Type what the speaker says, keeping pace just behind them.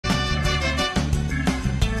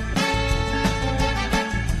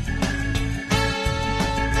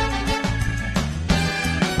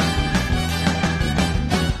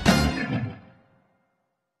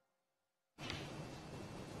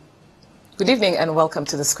Good evening and welcome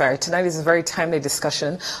to The Square. Tonight is a very timely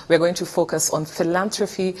discussion. We're going to focus on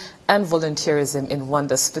philanthropy and volunteerism in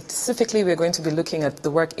Rwanda. Specifically, we're going to be looking at the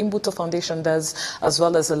work Imbuto Foundation does, as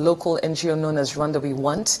well as a local NGO known as Rwanda We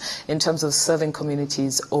Want, in terms of serving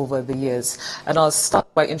communities over the years. And I'll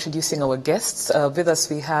start by introducing our guests. With us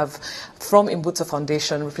we have from Imbuto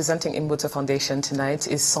Foundation, representing Imbuto Foundation tonight,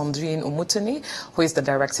 is Sandrine Umutoni, who is the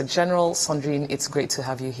Director General. Sandrine, it's great to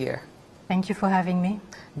have you here. Thank you for having me.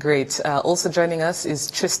 Great. Also joining us is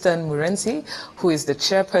Tristan Murenzi, who is the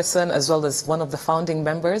chairperson as well as one of the founding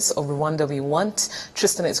members of Rwanda We Want.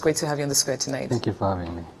 Tristan, it's great to have you on The Square tonight. Thank you for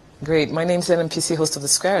having me. Great. My name is NMPC, host of The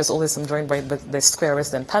Square. As always, I'm joined by the Square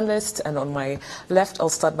resident panelists. And on my left, I'll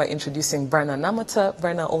start by introducing Brenna Namata.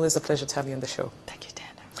 Brenna, always a pleasure to have you on the show. Thank you,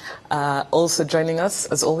 Dana. Also joining us,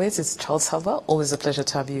 as always, is Charles Halva. Always a pleasure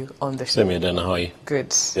to have you on the show. Same here, Dana. How are you?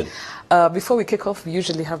 Good. Good. Before we kick off, we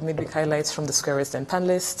usually have midweek highlights from the Square resident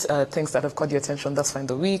panelists, things that have caught your attention thus far in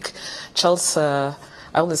the week. Charles, I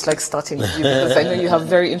always like starting with you because I know you have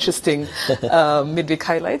very interesting midweek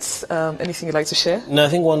highlights. Anything you'd like to share? No, I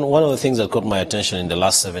think one of the things that caught my attention in the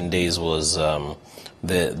last 7 days was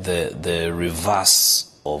the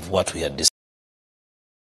reverse of what we had discussed.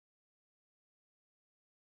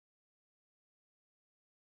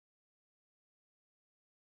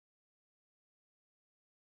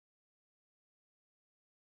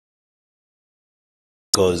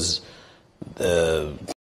 Because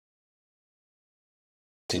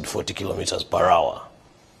 40 kilometers per hour.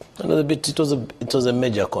 Another bit, it was a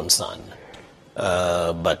major concern.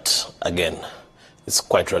 But again, it's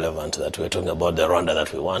quite relevant that we're talking about the Rwanda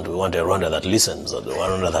that we want. We want a Rwanda that listens, or the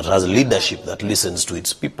Rwanda that has leadership that listens to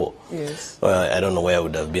its people. Yes. I don't know where I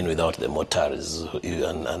would have been without the Motaris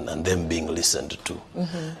and them being listened to.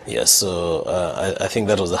 Mm-hmm. Yes, so I think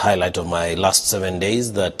that was the highlight of my last 7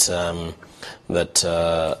 days, that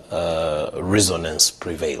resonance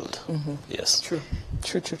prevailed. Mm-hmm. Yes. True.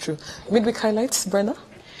 Midweek highlights, Brenna?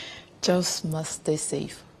 Just must stay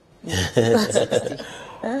safe.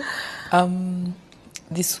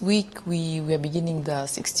 This week we are beginning the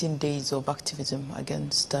 16 days of activism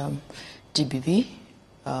against GBV.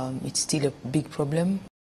 It's still a big problem.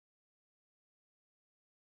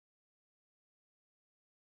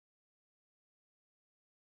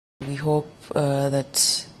 We hope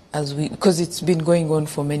that because it's been going on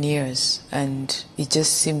for many years, and it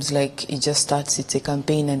just seems like it just starts, it's a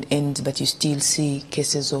campaign and ends, but you still see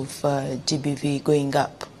cases of GBV going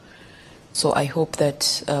up. So I hope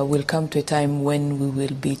that we'll come to a time when we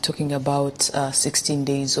will be talking about 16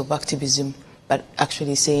 days of activism, but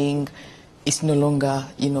actually saying it's no longer,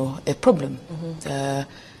 a problem. Mm-hmm.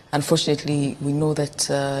 Unfortunately, we know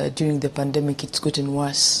that during the pandemic it's gotten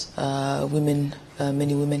worse.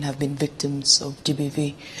 Many women have been victims of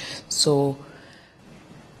GBV. So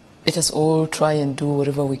let us all try and do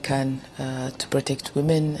whatever we can to protect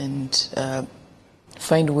women and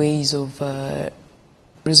find ways of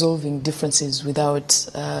resolving differences without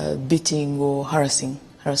beating or harassing them.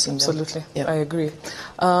 Absolutely, yeah. I agree.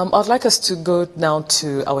 I'd like us to go now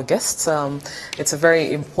to our guests. It's a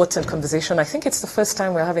very important conversation. I think it's the first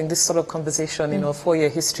time we're having this sort of conversation in our 4-year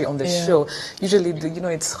history on the show. Usually,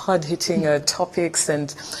 it's hard-hitting topics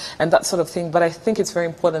and that sort of thing, but I think it's very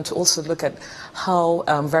important to also look at how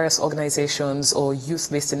various organizations or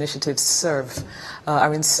youth-based initiatives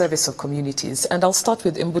are in service of communities. And I'll start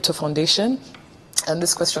with Imbuto Foundation. And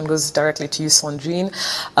this question goes directly to you, Sandrine.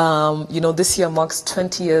 This year marks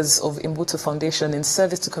 20 years of Imbuto Foundation in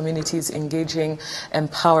service to communities, engaging,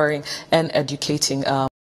 empowering, and educating.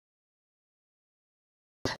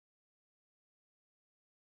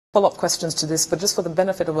 Follow-up questions to this, but just for the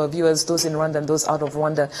benefit of our viewers, those in Rwanda and those out of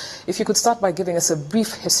Rwanda, if you could start by giving us a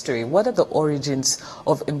brief history. What are the origins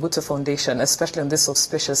of Imbuto Foundation, especially on this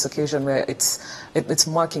auspicious occasion where it's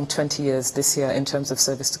marking 20 years this year in terms of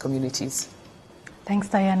service to communities? Thanks,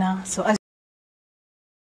 Diana. So as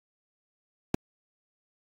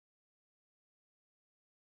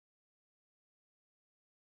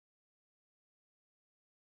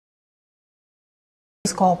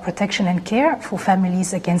it's called Protection and Care for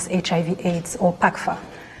Families Against HIV/AIDS, or PACFA.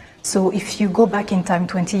 So if you go back in time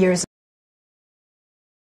 20 years,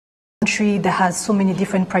 country that has so many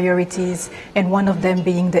different priorities, and one of them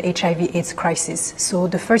being the HIV/AIDS crisis. So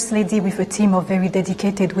the First Lady, with a team of very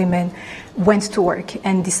dedicated women, went to work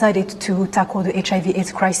and decided to tackle the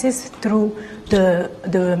HIV/AIDS crisis through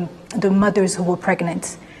the mothers who were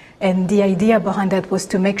pregnant. And the idea behind that was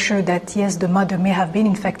to make sure that, yes, the mother may have been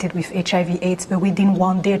infected with HIV/AIDS, but we didn't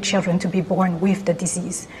want their children to be born with the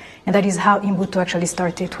disease. And that is how Imbuto actually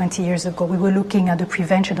started 20 years ago. We were looking at the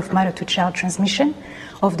prevention of mother-to-child transmission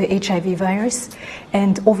of the HIV virus.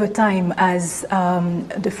 And over time, as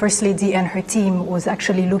the First Lady and her team was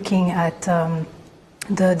actually looking at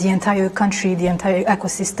the entire country, the entire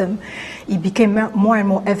ecosystem, it became more and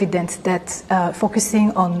more evident that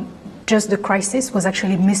focusing on just the crisis was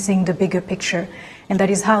actually missing the bigger picture. And that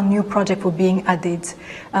is how new projects were being added.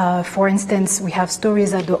 For instance, we have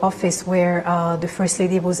stories at the office where the First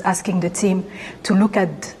Lady was asking the team to look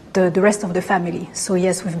at the rest of the family. So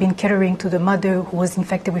yes, we've been catering to the mother who was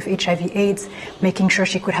infected with HIV/AIDS, making sure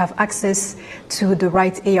she could have access to the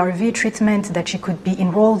right ARV treatment, that she could be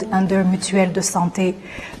enrolled under Mutuelle de Santé.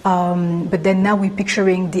 But then now we're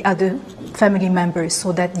picturing the other family members,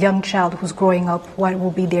 so that young child who's growing up, what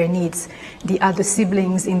will be their needs, the other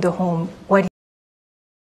siblings in the home, what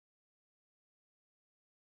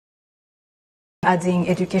adding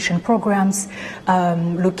education programs,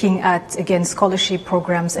 looking at, again, scholarship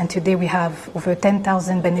programs, and today we have over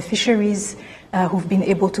 10,000 beneficiaries who've been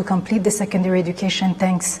able to complete the secondary education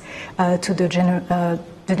thanks to the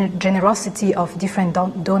generosity of different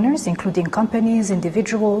donors, including companies,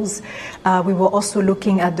 individuals. We were also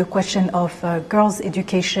looking at the question of girls'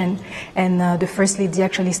 education, and the First Lady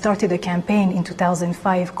actually started a campaign in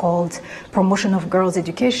 2005 called Promotion of Girls'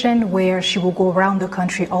 Education, where she will go around the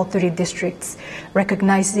country, all 30 districts,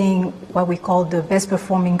 recognizing what we call the best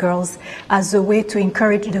performing girls as a way to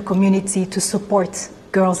encourage the community to support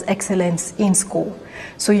girls' excellence in school.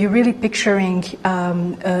 So you're really picturing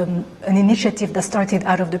an initiative that started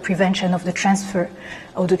out of the prevention of the transfer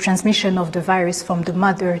or the transmission of the virus from the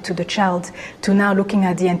mother to the child, to now looking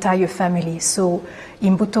at the entire family. So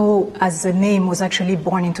Imbuto as a name was actually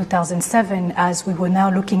born in 2007, as we were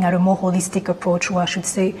now looking at a more holistic approach, or I should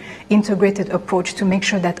say integrated approach, to make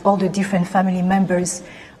sure that all the different family members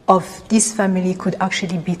of this family could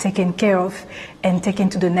actually be taken care of and taken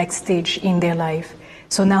to the next stage in their life.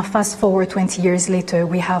 So now fast forward 20 years later,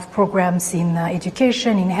 we have programs in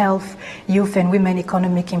education, in health, youth and women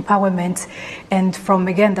economic empowerment. And from,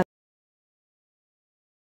 again, that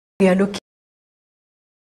we are looking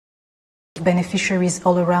at beneficiaries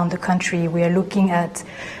all around the country. We are looking at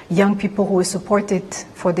young people who were supported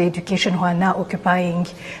for their education, who are now occupying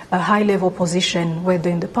a high-level position, whether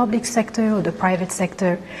in the public sector or the private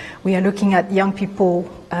sector. We are looking at young people,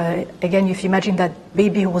 again, if you imagine that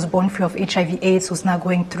baby who was born free of HIV/AIDS, who's now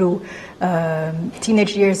going through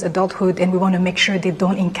teenage years, adulthood, and we want to make sure they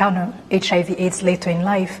don't encounter HIV/AIDS later in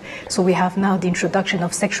life. So we have now the introduction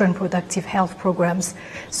of sexual and reproductive health programs.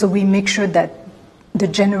 So we make sure that the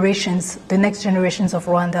next generations of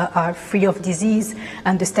Rwanda are free of disease,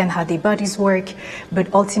 understand how their bodies work, but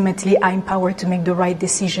ultimately are empowered to make the right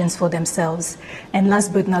decisions for themselves. And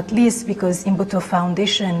last but not least, because Imbuto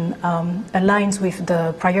Foundation aligns with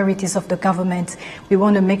the priorities of the government, we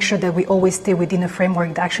want to make sure that we always stay within a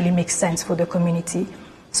framework that actually makes sense for the community.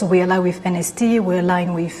 So we align with NST, we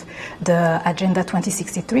align with the Agenda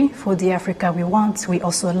 2063 for the Africa we want. We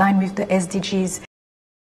also align with the SDGs.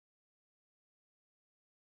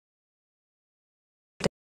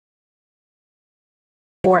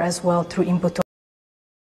 Or as well through Imbuto.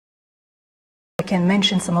 I can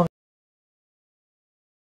mention some of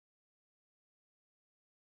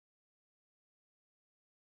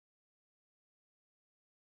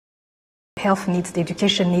health needs, the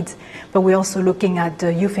education needs, but we're also looking at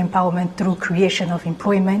the youth empowerment through creation of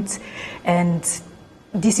employment. And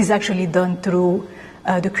this is actually done through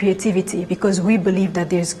the creativity, because we believe that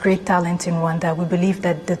there's great talent in Rwanda. We believe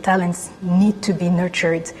that the talents need to be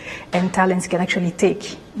nurtured, and talents can actually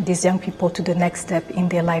take these young people to the next step in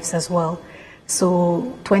their lives as well.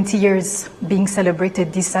 So 20 years being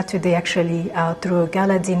celebrated this Saturday, actually, through a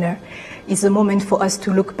gala dinner, is a moment for us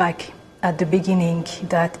to look back at the beginning,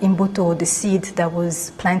 that Imbuto, the seed that was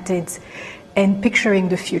planted, and picturing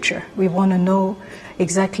the future. We want to know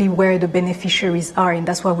exactly where the beneficiaries are, and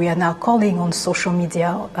that's why we are now calling on social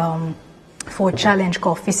media for a challenge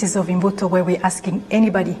called Faces of Imbuto, where we're asking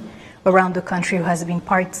anybody around the country who has been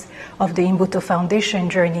part of the Imbuto Foundation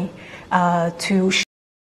journey to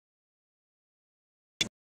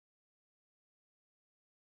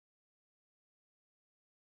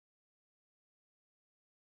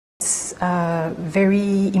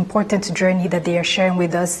very important journey that they are sharing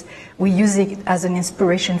with us. We use it as an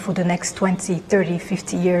inspiration for the next 20, 30,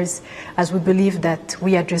 50 years, as we believe that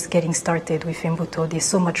we are just getting started with Imbuto. There's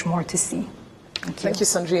so much more to see. Thank you,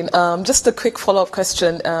 Sandrine. Just a quick follow-up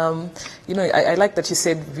question. You know, I like that you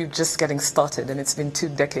said we're just getting started and it's been 2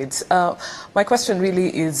 decades. My question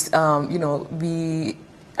really is, you know,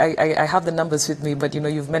 I have the numbers with me, but, you know,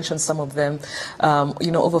 you've mentioned some of them.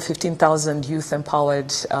 You know, over 15,000 youth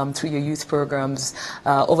empowered through your youth programs,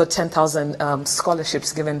 over 10,000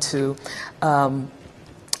 scholarships given to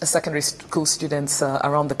secondary school students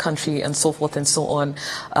around the country, and so forth and so on.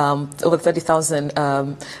 Over 30,000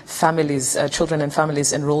 families, children and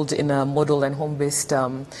families enrolled in model and home-based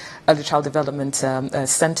early child development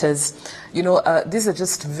centers. You know, these are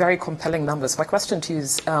just very compelling numbers. My question to you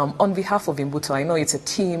is, on behalf of Imbuto, I know it's a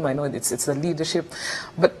team, I know it's the leadership,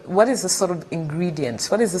 but what is the sort of ingredient,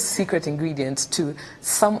 what is the secret ingredient to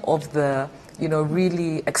some of the, you know,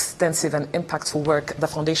 really extensive and impactful work the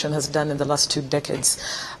foundation has done in the last 2 decades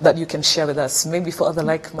that you can share with us, maybe for other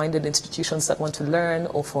like-minded institutions that want to learn,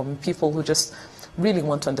 or for people who just really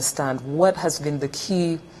want to understand what has been the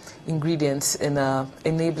key ingredients in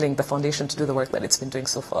enabling the foundation to do the work that it's been doing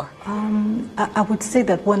so far? I would say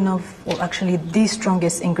that one of, well, actually the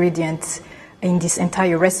strongest ingredients in this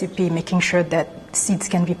entire recipe, making sure that seeds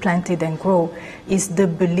can be planted and grow, is the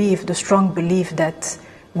belief, the strong belief that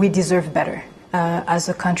we deserve better as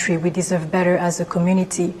a country, we deserve better as a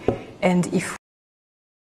community, and if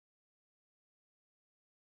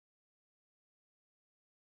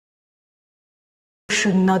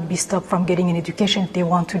should not be stopped from getting an education if they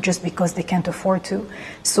want to, just because they can't afford to.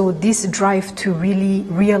 So this drive to really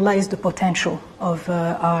realize the potential of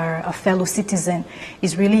our fellow citizen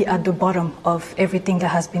is really at the bottom of everything that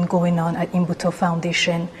has been going on at Imbuto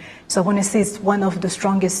Foundation. So I want to say it's one of the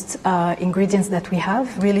strongest ingredients that we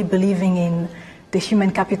have, really believing in the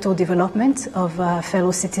human capital development of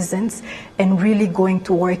fellow citizens, and really going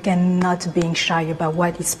to work and not being shy about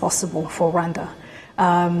what is possible for Rwanda.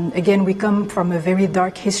 Again, we come from a very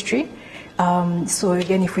dark history. So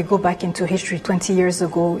again, if we go back into history 20 years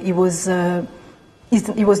ago, it was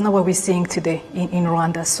not what we're seeing today in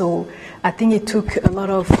Rwanda. So I think it took a lot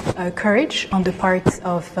of courage on the part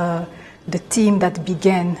of the team that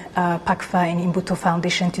began PACFA and Imbuto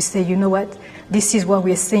Foundation to say, you know what, this is what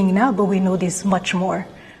we're seeing now, but we know there's much more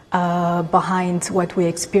behind what we're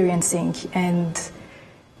experiencing. And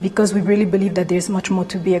because we really believe that there's much more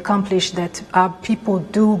to be accomplished, that our people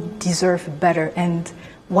do deserve better. And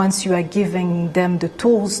once you are giving them the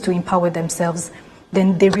tools to empower themselves,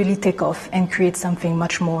 then they really take off and create something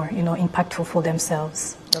much more, you know, impactful for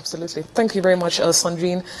themselves. Absolutely. Thank you very much,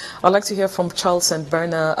 Sandrine. I'd like to hear from Charles and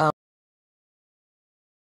Berna.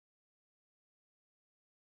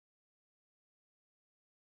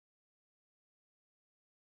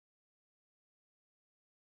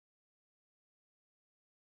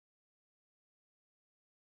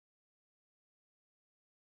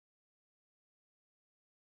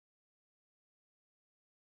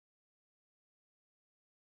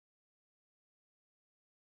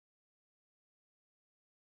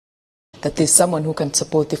 That there's someone who can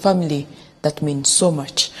support the family, that means so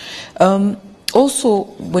much. Also,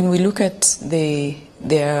 when we look at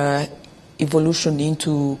their evolution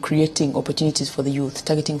into creating opportunities for the youth,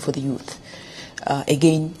 targeting for the youth,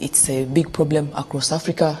 again, it's a big problem across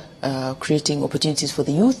Africa, creating opportunities for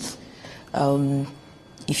the youth.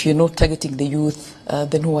 If you're not targeting the youth,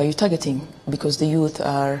 then who are you targeting? Because the youth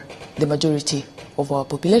are the majority of our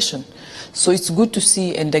population. So it's good to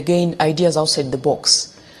see, and again, ideas outside the box.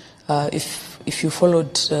 If you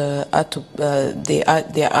followed their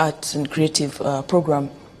art and creative program,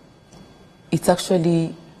 it's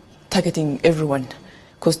actually targeting everyone.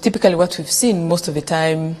 Because typically what we've seen most of the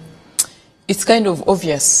time, it's kind of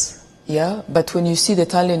obvious, yeah? But when you see the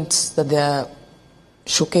talent that they're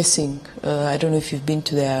showcasing, I don't know if you've been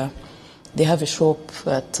to they have a shop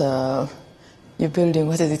at your building,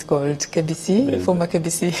 what is it called? KBC? Former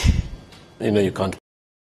KBC. You know, you can't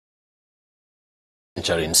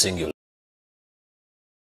in singular.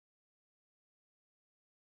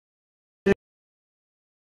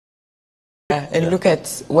 And look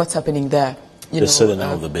at what's happening there. They said the name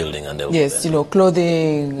of the building and they yes, you know,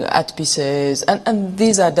 clothing, art pieces, and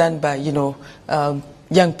these are done by, you know,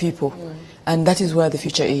 young people. And that is where the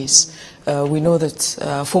future is. We know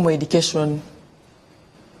that formal education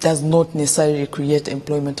does not necessarily create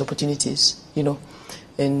employment opportunities, you know.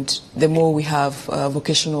 And the more we have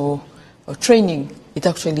vocational training, it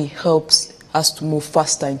actually helps us to move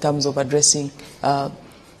faster in terms of addressing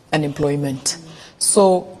unemployment.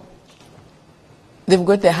 So they've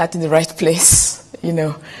got their heart in the right place, you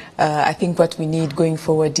know. I think what we need going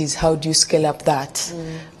forward is how do you scale up that?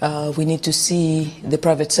 We need to see the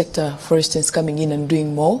private sector, for instance, coming in and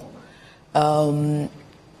doing more. I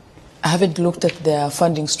haven't looked at their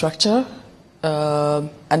funding structure, and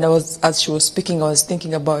as she was speaking, I was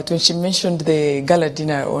thinking about when she mentioned the gala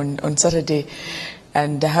dinner on Saturday,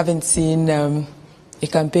 and I haven't seen a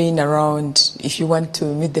campaign around, if you want to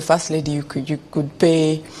meet the First Lady, you could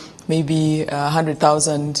pay maybe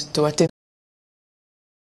 100,000 to attend.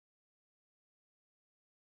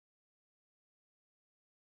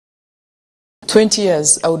 $20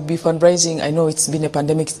 years, I would be fundraising. I know it's been a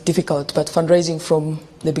pandemic, it's difficult, but fundraising from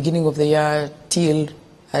the beginning of the year till,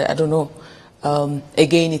 I don't know.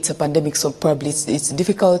 Again, it's a pandemic, so probably it's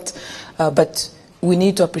difficult, but we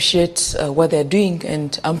need to appreciate what they're doing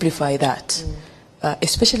and amplify that,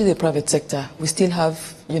 especially the private sector. We still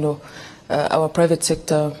have, our private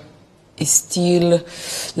sector is still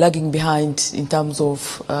lagging behind in terms of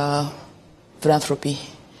philanthropy.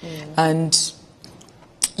 And,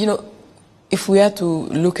 if we are to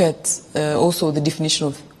look at also the definition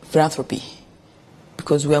of philanthropy,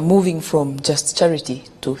 because we are moving from just charity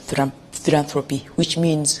to philanthropy, which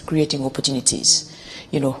means creating opportunities,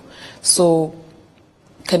 So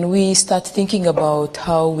can we start thinking about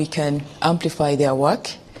how we can amplify their work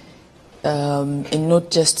and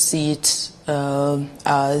not just see it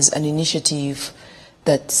as an initiative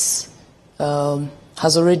that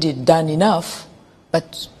has already done enough,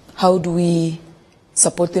 but how do we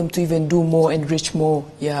support them to even do more and reach more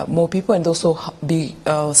people, and also be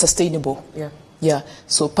sustainable.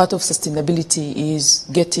 So part of sustainability is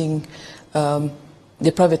getting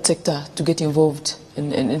the private sector to get involved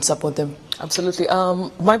and support them. Absolutely.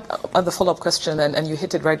 My other follow-up question, and you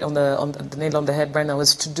hit it right on the nail on the head right now,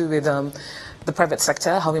 is to do with the private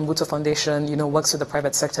sector, how Mbuto Foundation, works with the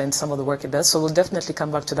private sector in some of the work it does. So we'll definitely come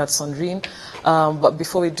back to that, Sandrine. But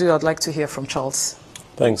before we do, I'd like to hear from Charles.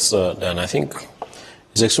 Thanks, Dan. I think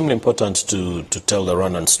it's extremely important to tell the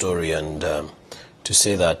Rwandan story and to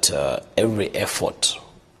say that every effort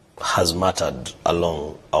has mattered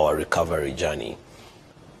along our recovery journey.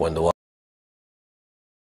 When the world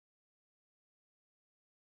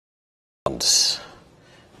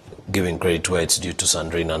giving credit where it's due to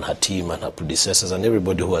Sandrine and her team and her predecessors and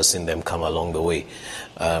everybody who has seen them come along the way.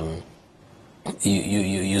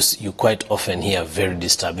 You quite often hear very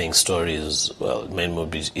disturbing stories. Well,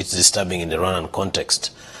 it's disturbing in the Rwandan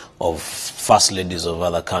context of first ladies of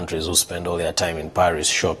other countries who spend all their time in Paris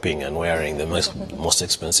shopping and wearing the most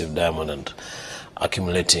expensive diamond and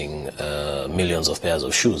accumulating millions of pairs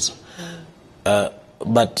of shoes.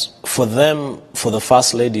 But for the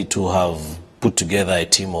first lady to have put together a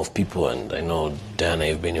team of people, and I know Diana,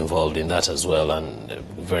 you've been involved in that as well, and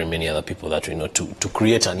very many other people that we know, to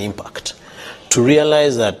create an impact. To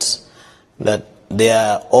realize that there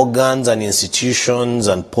are organs and institutions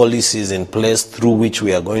and policies in place through which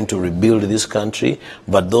we are going to rebuild this country,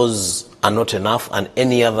 but those are not enough, and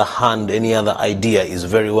any other hand, any other idea is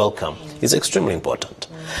very welcome. It's extremely important.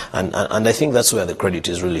 And I think that's where the credit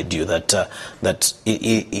is really due, that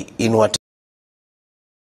in what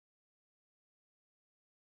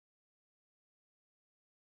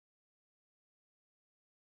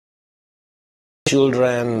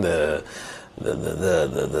children, the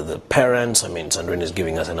parents, I mean, Sandrine is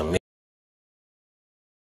giving us an amazing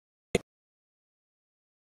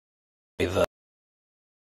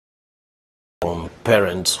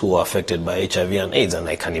parents who are affected by HIV and AIDS, and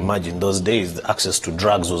I can imagine those days the access to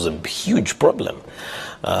drugs was a huge problem,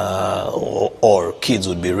 or kids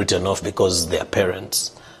would be written off because their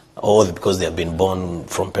parents, or because they have been born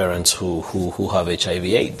from parents who have HIV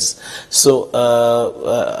AIDS. So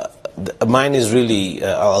mine is really,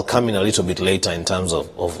 I'll come in a little bit later in terms of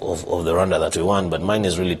the Rwanda that we want, but mine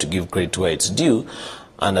is really to give credit where it's due,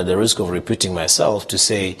 and at the risk of repeating myself, to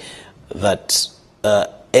say that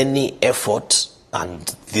any effort,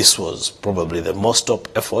 and this was probably the most top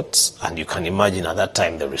efforts, and you can imagine at that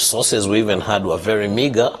time the resources we even had were very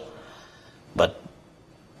meager, but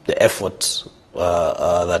the effort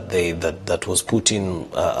that was put in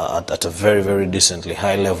at a very, very decently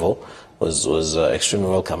high level was extremely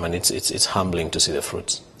welcome, and it's humbling to see the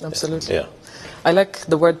fruits. Absolutely. Yeah. I like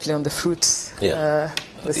the wordplay on the fruits. Yeah.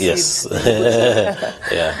 The yes.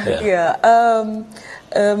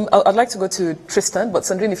 I'd like to go to Tristan, but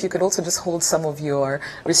Sandrine, if you could also just hold some of your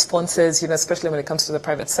responses, especially when it comes to the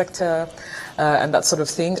private sector and that sort of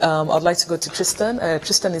thing. I'd like to go to Tristan.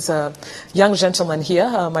 Tristan is a young gentleman here.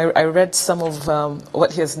 I read some of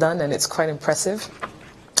what he has done, and it's quite impressive.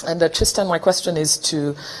 And Tristan, my question is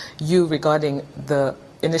to you regarding the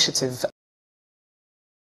initiative.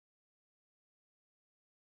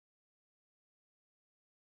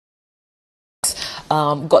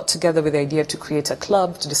 Got together with the idea to create a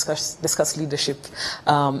club to discuss leadership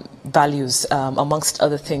values, amongst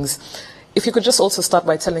other things. If you could just also start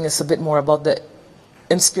by telling us a bit more about the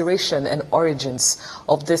inspiration and origins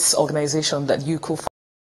of this organization that you co-founded?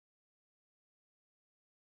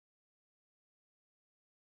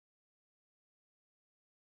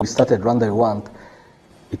 We started Rwanda We Want.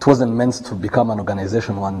 It wasn't meant to become an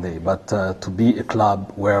organization one day, but to be a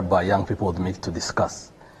club whereby young people would meet to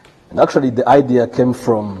discuss. And actually the idea came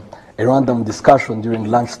from a random discussion during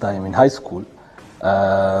lunchtime in high school.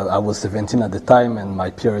 I was 17 at the time and my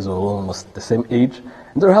peers were almost the same age.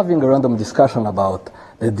 And they were having a random discussion about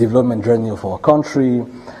the development journey of our country,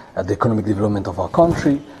 the economic development of our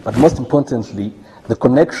country, but most importantly, the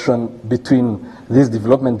connection between this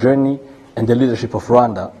development journey and the leadership of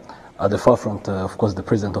Rwanda, at the forefront, of course, the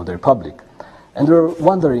President of the Republic. And we were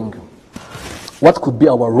wondering what could be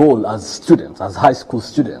our role as students, as high school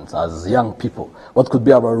students, as young people? What could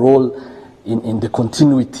be our role in the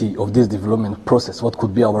continuity of this development process? What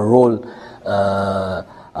could be our role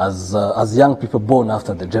as young people born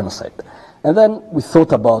after the genocide? And then we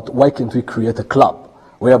thought about why can't we create a club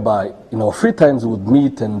whereby in our free times we would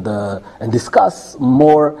meet and discuss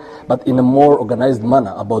more, but in a more organized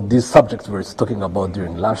manner about these subjects we were talking about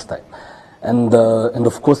during lunchtime. And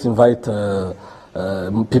of course invite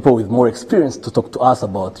people with more experience to talk to us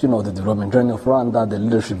about, the development journey of Rwanda, the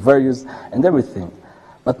leadership values, and everything.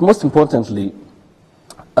 But most importantly,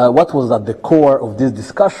 what was at the core of this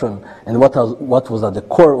discussion and what was at the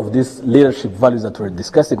core of these leadership values that we're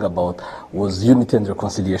discussing about was unity and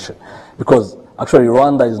reconciliation. Because actually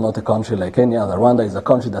Rwanda is not a country like any other. Rwanda is a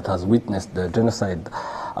country that has witnessed the genocide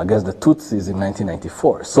against the Tutsis in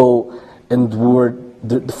 1994. So, and we were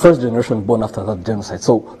the first generation born after that genocide.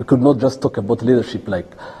 So we could not just talk about leadership like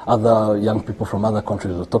other young people from other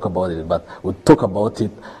countries would talk about it, but would talk about it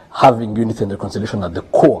having unity and reconciliation at the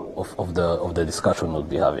core of the discussion we'll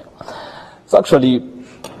be having. So actually,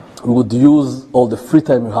 we would use all the free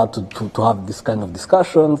time we had to have this kind of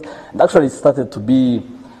discussions. And actually it started to be,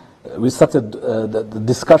 the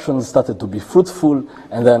discussions started to be fruitful,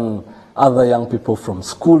 and then other young people from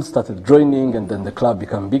school started joining, and then the club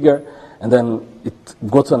became bigger. And then it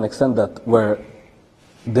got to an extent that where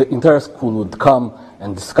the entire school would come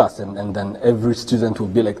and discuss, and then every student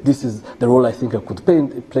would be like, this is the role I think I could play in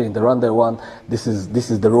the Rwanda one. This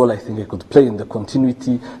is the role I think I could play in the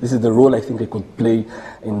continuity. This is the role I think I could play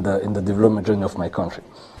in the development journey of my country.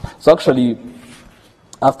 So actually,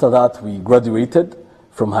 after that, we graduated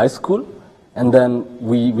from high school, and then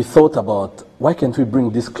we thought about why can't we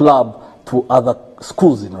bring this club to other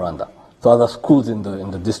schools in Rwanda, to other schools in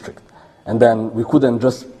the district. And then we couldn't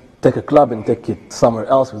just take a club and take it somewhere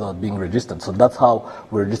else without being registered. So that's how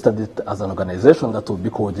we registered it as an organization that will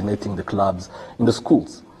be coordinating the clubs in the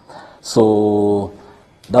schools. So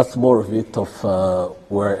that's more of it of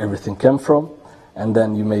where everything came from. And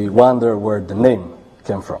then you may wonder where the name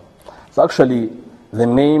came from. So actually, the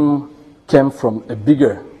name came from a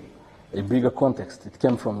bigger context. It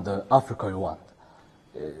came from the Africa we want.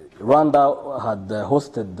 Rwanda had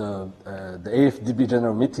hosted the AFDB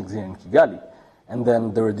general meetings here in Kigali, and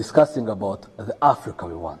then they were discussing about the Africa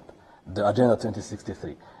we want, the Agenda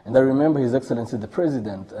 2063. And I remember His Excellency the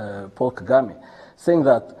President, Paul Kagame, saying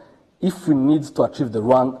that if we need to achieve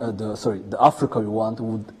the Africa we want,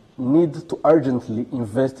 we would need to urgently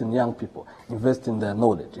invest in young people, invest in their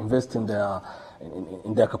knowledge, invest in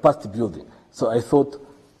their capacity building. So I thought,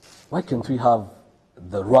 why can't we have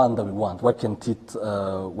the Rwanda we want? Why can't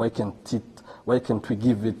we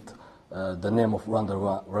give it the name of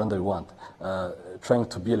Rwanda we want? Trying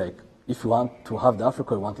to be like, if you want to have the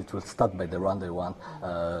Africa we want, it will start by the Rwanda we want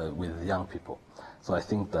with young people. So I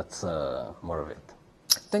think that's more of it.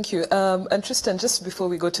 Thank you. And Tristan, just before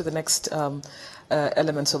we go to the next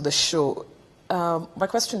elements of the show, my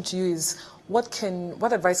question to you is, what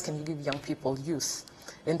advice can you give young people, youth,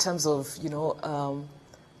 in terms of,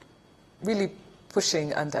 really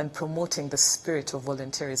pushing and promoting the spirit of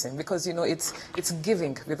volunteerism? Because, it's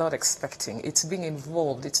giving without expecting. It's being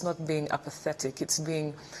involved. It's not being apathetic. It's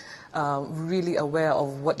being really aware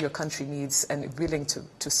of what your country needs and willing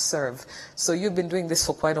to serve. So you've been doing this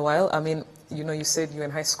for quite a while. I mean, you said you're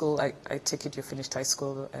in high school. I take it you finished high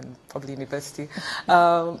school and probably university.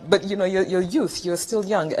 But, you're youth. You're still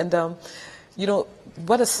young. And,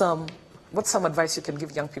 what's some advice you can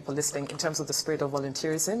give young people listening in terms of the spirit of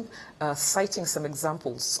volunteerism, citing some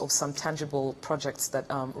examples of some tangible projects that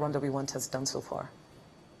Rwanda We Want has done so far?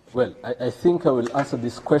 Well, I think I will answer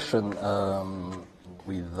this question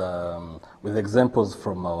with examples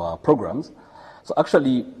from our programs. So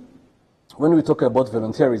actually, when we talk about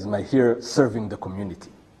volunteerism, I hear serving the community.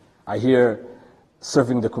 I hear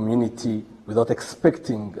serving the community without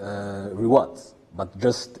expecting rewards, but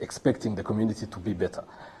just expecting the community to be better.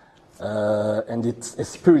 and it's a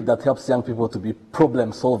spirit that helps young people to be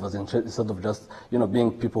problem solvers instead of just,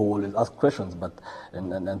 being people who always ask questions,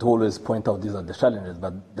 and who always point out these are the challenges,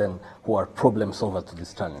 but then who are problem solvers to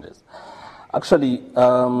these challenges. Actually,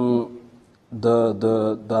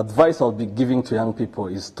 the advice I'll be giving to young people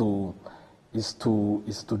is to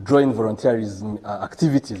join volunteerism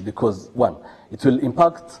activities, because one, it will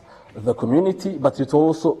impact the community, but it will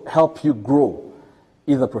also help you grow,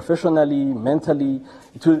 either professionally, mentally.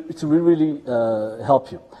 It will really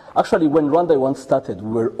help you. Actually, when Rwanda once started,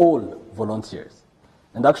 we were all volunteers.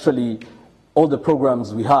 And actually, all the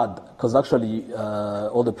programs we had, because actually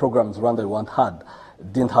all the programs Rwanda once had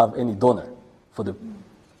didn't have any donor.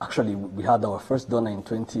 Actually, we had our first donor in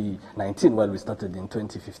 2019 while we started in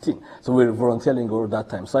 2015. So we were volunteering all that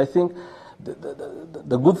time. So I think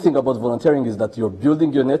the good thing about volunteering is that you're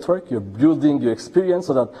building your network, you're building your experience,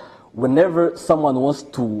 so that whenever someone wants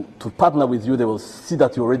to partner with you, they will see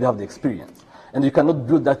that you already have the experience. And you cannot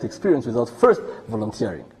build that experience without first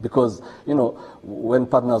volunteering. Because, when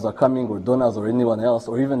partners are coming, or donors, or anyone else,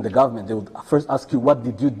 or even the government, they would first ask you, what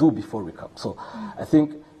did you do before we come? So I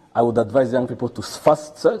think I would advise young people to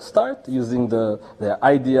first start using their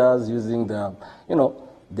ideas, using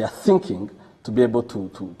their thinking to be able to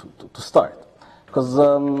start. Because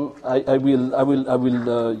you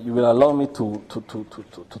will allow me to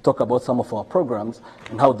talk about some of our programs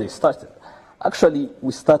and how they started. Actually,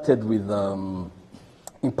 we started with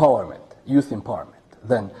empowerment, youth empowerment.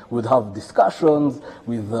 Then we would have discussions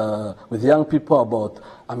with young people about,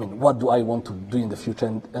 what do I want to do in the future?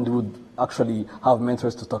 And we would actually have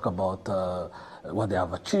mentors to talk about what they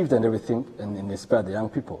have achieved and everything, and inspire the young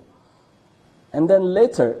people. And then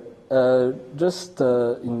later,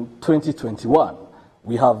 in 2021,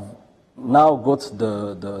 we have now got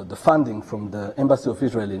the funding from the Embassy of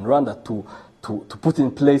Israel in Rwanda to put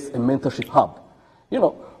in place a mentorship hub.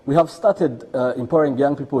 We have started empowering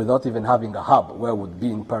young people without even having a hub where we would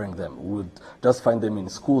be empowering them. We would just find them in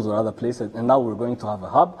schools or other places, and now we're going to have a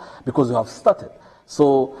hub because we have started.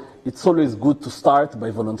 So it's always good to start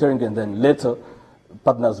by volunteering, and then later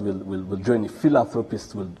partners will join you,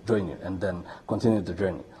 philanthropists will join you, and then continue the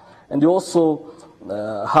journey. And you also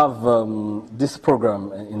have this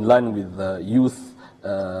program in line with youth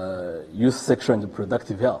sexual and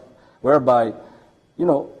reproductive health, whereby,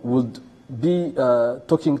 would be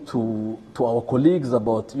talking to our colleagues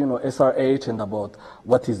about, SRH and about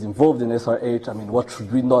what is involved in SRH. What should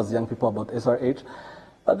we know as young people about SRH?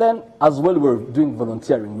 But then, as well, we're doing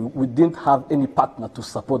volunteering. We didn't have any partner to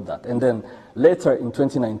support that. And then later in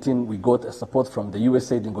 2019, we got a support from the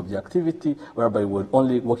USAID of the activity, whereby we're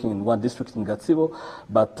only working in one district in Gatsibo.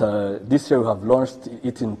 But this year we have launched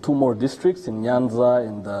it in 2 more districts, in Nyanza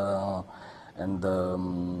and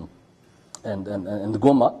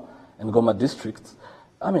Goma districts.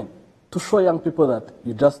 To show young people that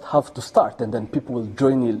you just have to start, and then people will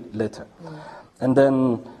join you later. And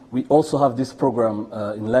then we also have this program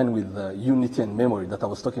in line with unity and memory that I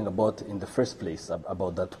was talking about in the first place,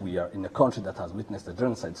 about that we are in a country that has witnessed a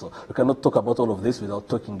genocide. So we cannot talk about all of this without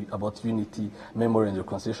talking about unity, memory, and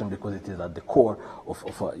reconciliation, because it is at the core of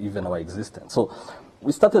even our existence. So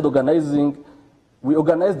we started organizing. We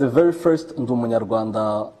organized the very first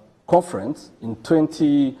Ndumunyarwanda conference in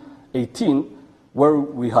 2018, where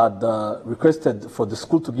we had requested for the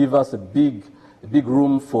school to give us a big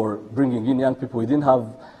room for bringing in young people. We didn't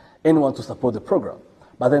have anyone to support the program.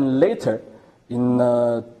 But then later, in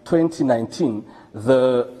 2019,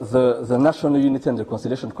 the National Unity and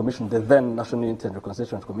Reconciliation Commission, the then National Unity and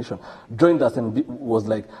Reconciliation Commission, joined us and was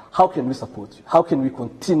like, how can we support you? How can we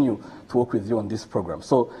continue to work with you on this program?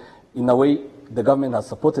 So in a way, the government has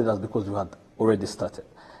supported us because we had already started.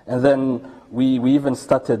 And then we even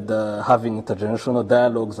started having intergenerational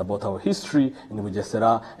dialogues about our history in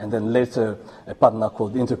Bugesera, and then later a partner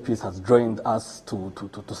called Interpeace has joined us to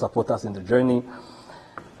support us in the journey.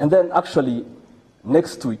 And then actually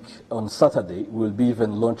next week on Saturday, we'll be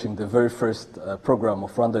even launching the very first program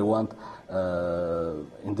of Rwanda I Want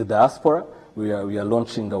in the diaspora. We are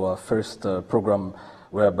launching our first program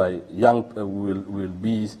whereby we'll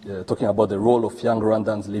be talking about the role of young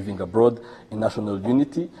Rwandans living abroad in national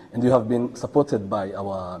unity. And we have been supported by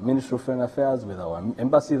our Ministry of Foreign Affairs, with our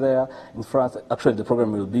embassy there in France. Actually, the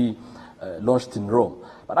program will be launched in Rome.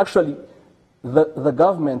 But actually, the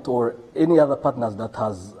government or any other partners that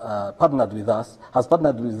has partnered with us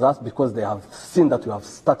because they have seen that we have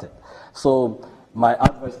started. So my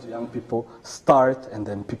advice to young people, start, and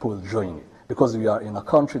then people will join you. Because we are in a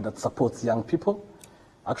country that supports young people.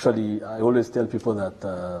 Actually, I always tell people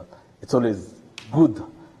that it's always good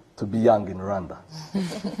to be young in Rwanda.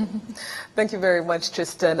 Thank you very much,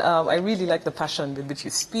 Tristan. I really like the passion with which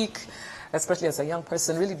you speak, especially as a young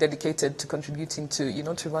person, really dedicated to contributing to,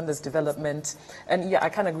 to Rwanda's development. And yeah, I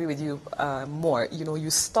can agree with you more.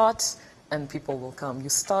 You start and people will come. You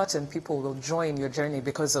start and people will join your journey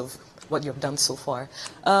because of what you've done so far.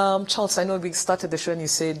 Charles, I know we started the show and you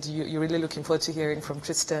said you're really looking forward to hearing from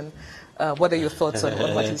Tristan. What are your thoughts on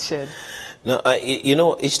what he shared? No,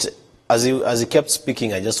 as he kept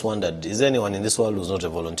speaking, I just wondered, is there anyone in this world who's not a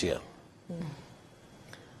volunteer?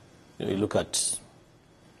 You look at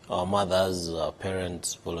our mothers, our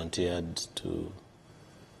parents volunteered to,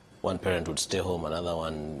 one parent would stay home, another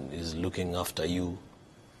one is looking after you.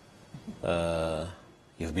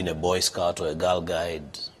 You've been a Boy Scout or a Girl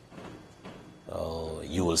Guide.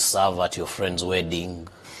 You will serve at your friend's wedding.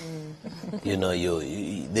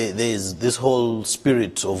 There's this whole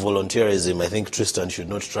spirit of volunteerism. I think Tristan should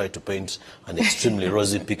not try to paint an extremely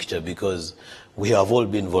rosy picture, because we have all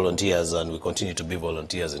been volunteers and we continue to be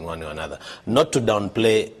volunteers in one way or another. Not to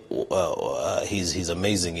downplay his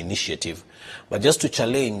amazing initiative, but just to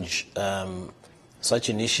challenge such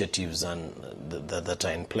initiatives and that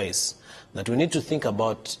are in place, that we need to think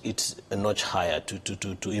about it a notch higher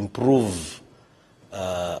to improve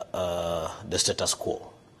the status quo.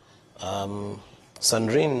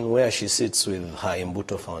 Sandrine, where she sits with her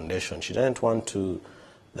Imbuto Foundation, she didn't want the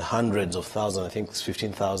hundreds of thousands, I think it's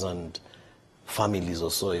 15,000 families or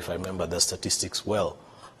so, if I remember the statistics well,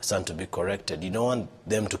 stand to be corrected. You don't want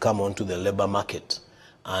them to come onto the labor market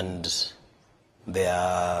and there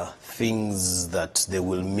are things that they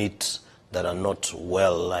will meet that are not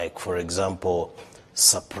well, like, for example,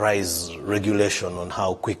 surprise regulation on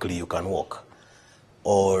how quickly you can walk.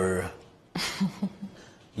 Or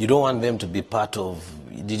you don't want them to be part of...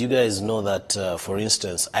 Did you guys know that, for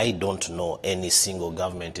instance, I don't know any single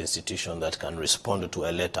government institution that can respond to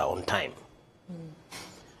a letter on time.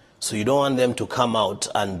 So you don't want them to come out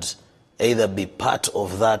and either be part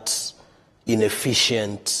of that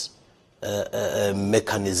inefficient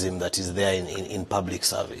mechanism that is there in public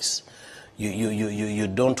service. You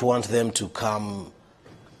don't want them to come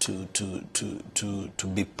to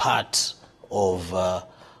be part of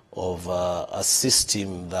a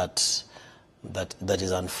system that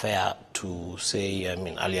is unfair to say. I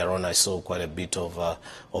mean, earlier on I saw quite a bit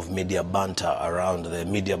of media banter around the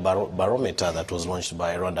media barometer that was launched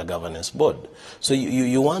by Rwanda Governance Board. So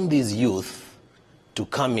you want these youth to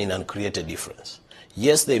come in and create a difference.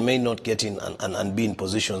 Yes, they may not get in and be in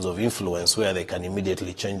positions of influence where they can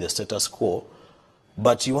immediately change the status quo,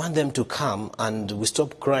 but you want them to come, and we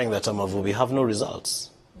stop crying that we have no results.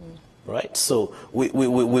 Right? So we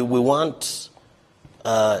want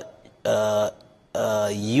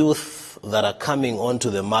youth that are coming onto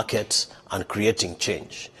the market and creating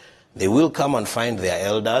change. They will come and find their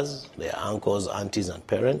elders, their uncles, aunties, and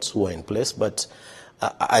parents who are in place, but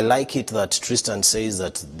I like it that Tristan says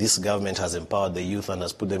that this government has empowered the youth and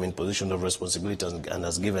has put them in position of responsibility and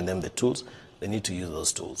has given them the tools. They need to use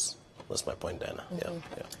those tools. That's my point, Diana. Yeah.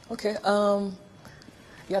 Okay.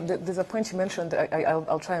 Yeah, there's a point you mentioned.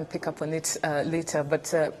 I'll try and pick up on it later.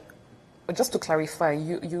 But just to clarify,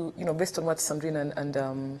 you know, based on what Sandrine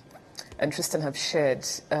and Tristan have shared,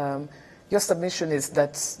 your submission is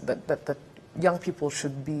that young people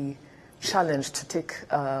should be challenged to take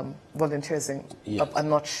volunteerism up a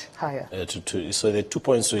notch higher. So there are 2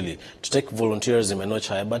 points really: to take volunteerism a notch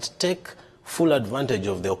higher, but take full advantage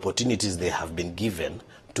of the opportunities they have been given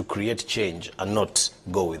to create change and not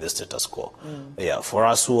go with the status quo. Yeah, for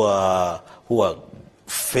us who are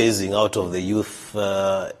phasing out of the youth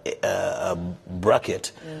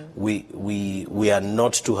bracket, we are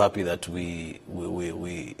not too happy that the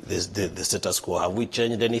status quo. Have we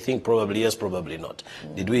changed anything? Probably yes, probably not.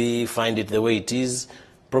 Did we find it the way it is?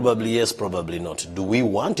 Probably yes, probably not. Do we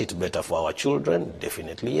want it better for our children?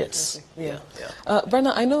 Definitely yes. Yeah.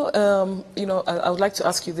 Brenna, I know, you know, I would like to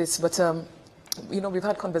ask you this, but you know, we've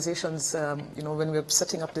had conversations, you know, when we were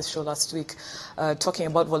setting up this show last week, talking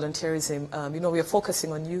about volunteerism. You know, we are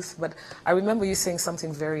focusing on youth, but I remember you saying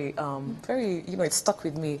something very, you know, it stuck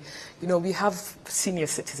with me. You know, we have senior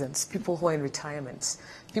citizens, people who are in retirement,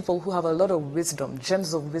 people who have a lot of wisdom,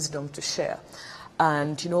 gems of wisdom to share.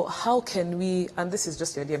 And, you know, how can we, and this is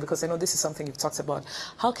just the idea, because I know this is something you've talked about,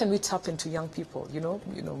 how can we tap into young people? You know,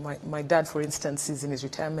 my dad, for instance, is in his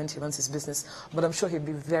retirement, he runs his business, but I'm sure he'd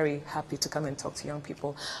be very happy to come and talk to young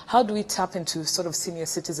people. How do we tap into sort of senior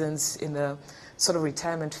citizens in the sort of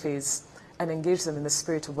retirement phase and engage them in the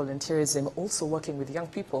spirit of volunteerism, also working with young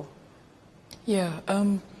people? Yeah,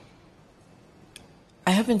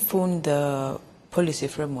 I haven't found the policy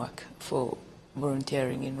framework for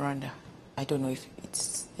volunteering in Rwanda. I don't know if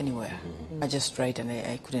it's anywhere. I just tried and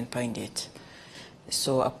I couldn't find it.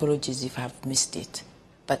 So apologies if I've missed it.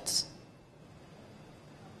 But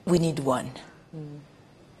we need one.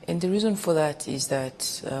 And the reason for that is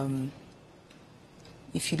that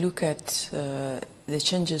if you look at the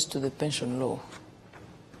changes to the pension law,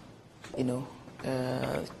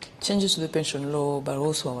 changes to the pension law, but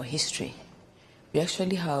also our history, we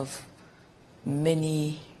actually have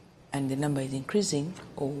many, and the number is increasing,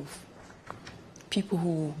 of people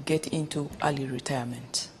who get into early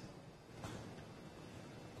retirement.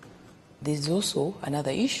 There's also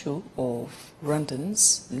another issue of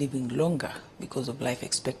Rwandans living longer because of life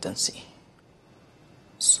expectancy.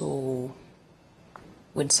 So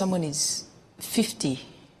when someone is 50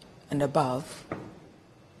 and above,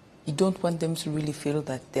 you don't want them to really feel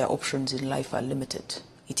that their options in life are limited.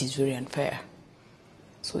 It is very unfair.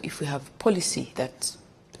 So if we have policy that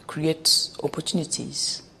creates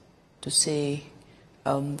opportunities to say,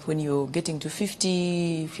 when you're getting to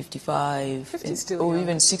 50, 55, 50 still or young.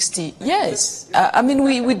 even 60, yes. I mean,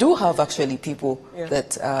 we do have actually people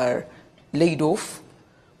that are laid off,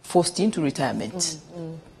 forced into retirement,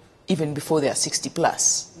 even before they are 60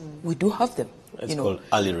 plus. We do have them. It's called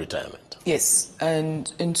early retirement. Yes, and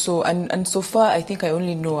so far I think I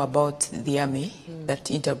only know about the army that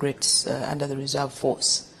integrates under the reserve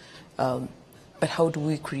force. But how do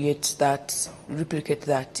we create that, replicate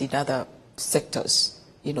that in other sectors?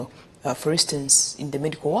 For instance, in the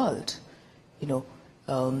medical world,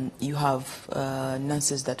 you have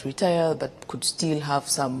nurses that retire but could still have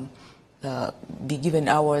some, be given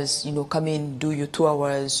hours, come in, do your 2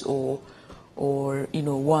 hours or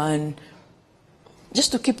 1,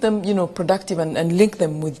 just to keep them, productive and link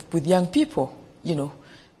them with young people,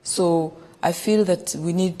 So I feel that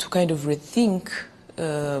we need to kind of rethink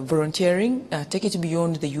volunteering, take it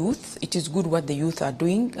beyond the youth. It is good what the youth are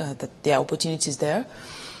doing, that there are opportunities there,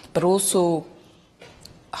 but also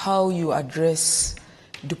how you address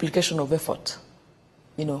duplication of effort.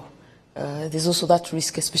 There's also that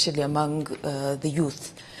risk, especially among the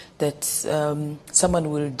youth, that someone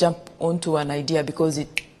will jump onto an idea because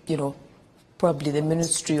it, probably the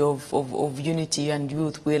Ministry of Unity and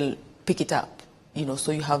Youth will pick it up.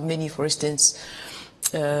 So you have many, for instance,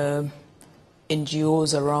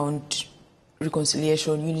 NGOs around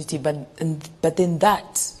reconciliation, unity, but then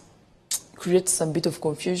that creates some bit of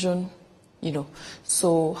confusion,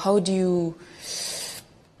 So how do you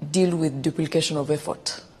deal with duplication of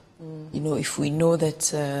effort? If we know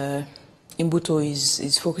that Imbuto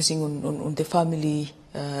is focusing on the family,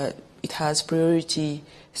 it has priority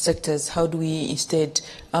sectors, how do we instead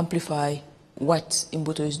amplify what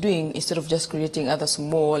Imbuto is doing instead of just creating other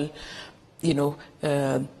small,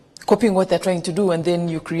 copying what they're trying to do, and then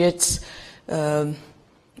you create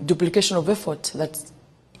duplication of effort that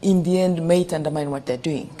in the end may undermine what they're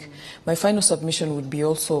doing. My final submission would be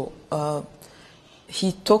also,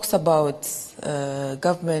 he talks about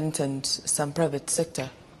government and some private sector,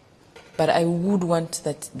 but I would want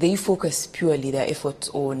that they focus purely their efforts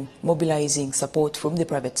on mobilizing support from the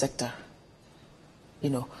private sector,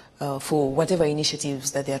 for whatever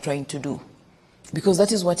initiatives that they are trying to do, because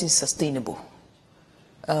that is what is sustainable.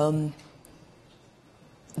 The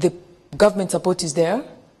government support is there,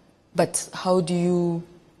 but how do you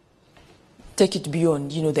take it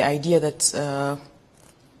beyond, the idea that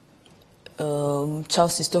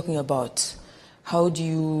Charles is talking about? How do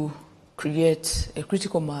you create a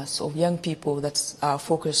critical mass of young people that are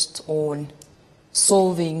focused on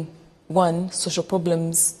solving, social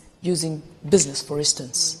problems using business, for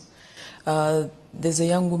instance? There's a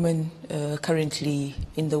young woman currently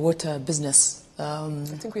in the water business. I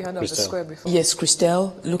think we had on the square before. Yes,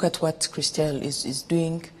 Christelle. Look at what Christelle is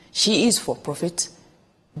doing. She is for profit,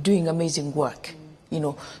 doing amazing work.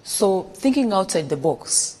 So thinking outside the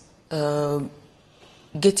box,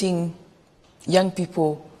 getting young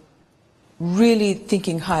people really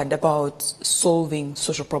thinking hard about solving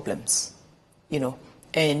social problems,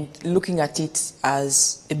 and looking at it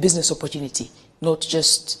as a business opportunity, not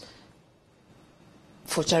just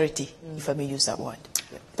for charity, if I may use that word.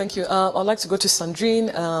 Thank you. I'd like to go to Sandrine.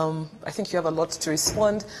 I think you have a lot to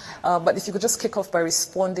respond, but if you could just kick off by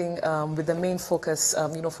responding with the main focus,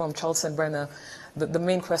 from Charles and Brenner. The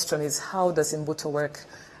main question is, how does Imbuto work,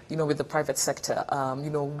 with the private sector?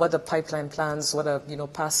 What are pipeline plans? What are,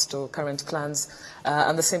 past or current plans?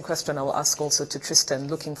 And the same question I will ask also to Tristan,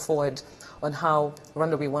 looking forward on how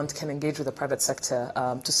Rwanda We Want can engage with the private sector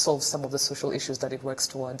to solve some of the social issues that it works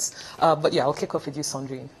towards. But yeah, I'll kick off with you,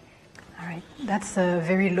 Sandrine. All right, that's a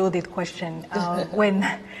very loaded question. When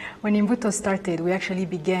Imbuto started, we actually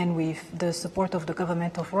began with the support of the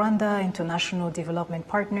government of Rwanda, international development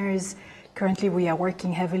partners, Currently, we are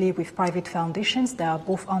working heavily with private foundations that are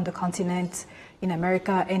both on the continent, in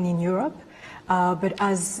America and in Europe. But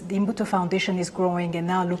as the Imbuto Foundation is growing and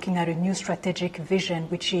now looking at a new strategic vision,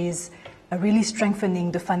 which is really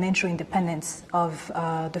strengthening the financial independence of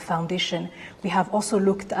the foundation, we have also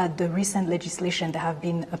looked at the recent legislation that have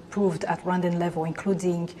been approved at Rwandan level,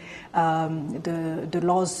 including the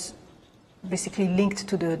laws basically linked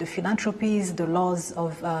to the philanthropies, the laws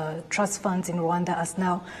of trust funds in Rwanda, as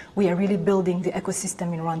now we are really building the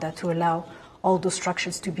ecosystem in Rwanda to allow all those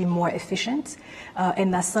structures to be more efficient.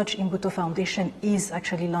 And as such, Imbuto Foundation is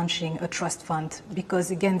actually launching a trust fund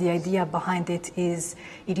because, again, the idea behind it is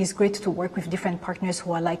great to work with different partners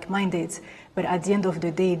who are like-minded, but at the end of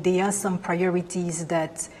the day, there are some priorities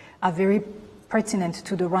that are very pertinent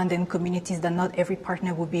to the Rwandan communities that not every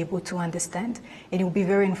partner will be able to understand. And it will be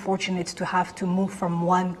very unfortunate to have to move from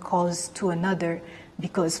one cause to another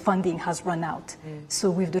because funding has run out. So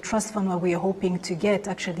with the trust fund, what we are hoping to get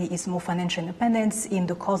actually is more financial independence in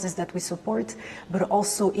the causes that we support, but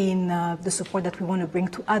also in the support that we want to bring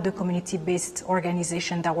to other community-based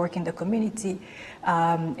organizations that work in the community.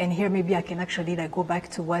 And here maybe I can actually go back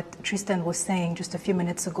to what Tristan was saying just a few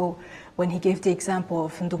minutes ago when he gave the example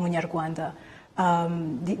of Ndi Umunyarwanda.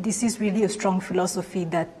 This is really a strong philosophy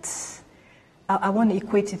that I want to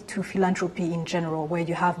equate it to philanthropy in general, where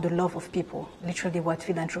you have the love of people, literally what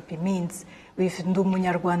philanthropy means. With Ndi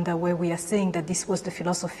Umunyarwanda, where we are saying that this was the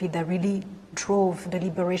philosophy that really drove the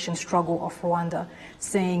liberation struggle of Rwanda,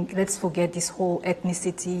 saying, let's forget this whole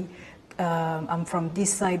ethnicity, I'm from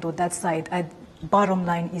this side or that side. Bottom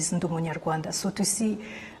line is Ndi Umunyarwanda. So to see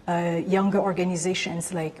younger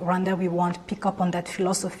organizations like Rwanda We Want pick up on that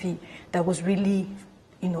philosophy that was really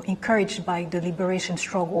encouraged by the liberation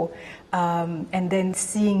struggle, and then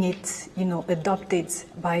seeing it, adopted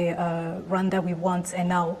by Rwanda We Want, and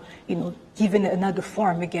now, given another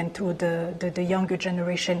form again through the younger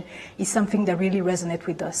generation, is something that really resonates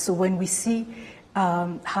with us. So when we see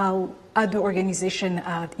how other organizations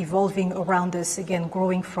are evolving around us, again,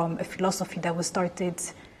 growing from a philosophy that was started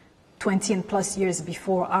 20 and plus years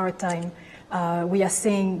before our time, we are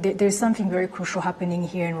saying that there's something very crucial happening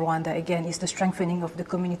here in Rwanda. Again, is the strengthening of the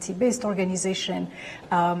community-based organization,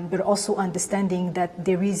 but also understanding that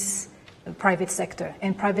there is a private sector,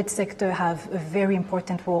 and private sector have a very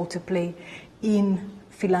important role to play in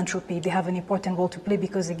philanthropy. They have an important role to play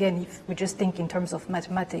because, again, if we just think in terms of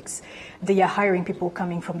mathematics, they are hiring people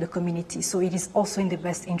coming from the community. So it is also in the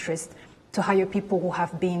best interest to hire people who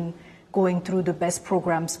have been going through the best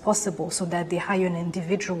programs possible, so that they hire an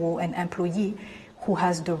individual, an employee who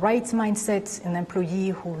has the right mindset, an employee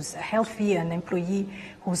who's healthy, an employee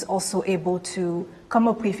who's also able to come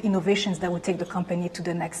up with innovations that will take the company to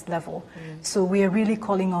the next level. So we are really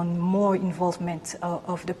calling on more involvement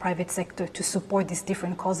of the private sector to support these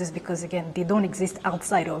different causes because, again, they don't exist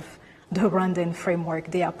outside of the Rwandan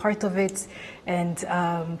framework. They are part of it, and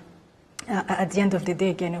at the end of the day,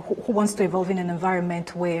 again, who wants to evolve in an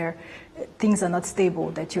environment where things are not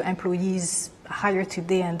stable, that your employees hire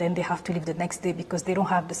today and then they have to leave the next day because they don't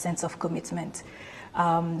have the sense of commitment.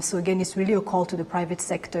 So again, it's really a call to the private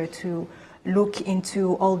sector to look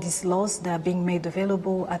into all these laws that are being made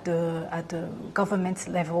available at the government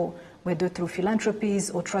level, whether through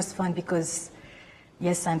philanthropies or trust fund, because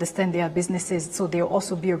yes, I understand they are businesses, so there will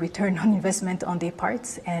also be a return on investment on their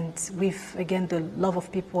parts. And with, again, the love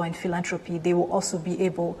of people and philanthropy, they will also be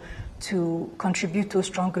able to contribute to a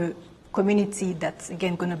stronger community that's,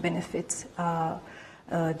 again, going to benefit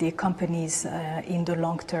their companies in the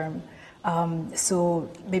long term. So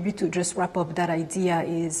maybe to just wrap up that idea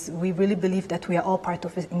is we really believe that we are all part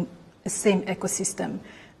of the same ecosystem.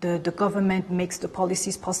 The government makes the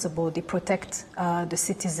policies possible. They protect the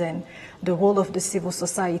citizen. The role of the civil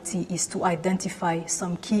society is to identify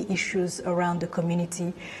some key issues around the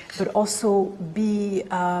community, but also be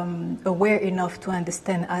aware enough to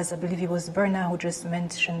understand, as I believe it was Berna who just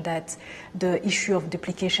mentioned, that the issue of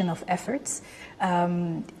duplication of efforts.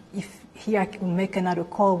 If here I can make another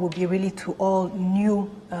call, would be really to all new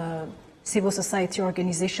civil society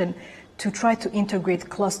organizations to try to integrate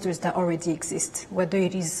clusters that already exist, whether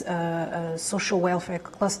it is a social welfare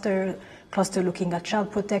cluster looking at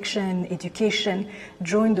child protection, education.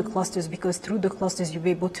 Join the clusters, because through the clusters you'll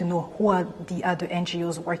be able to know who are the other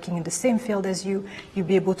NGOs working in the same field as you. You'll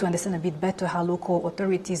be able to understand a bit better how local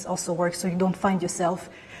authorities also work, so you don't find yourself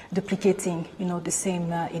duplicating, the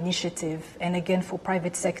same initiative. And again, for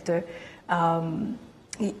private sector,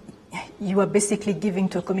 you are basically giving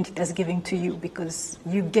to a community that's giving to you, because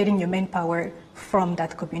you're getting your manpower from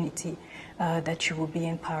that community that you will be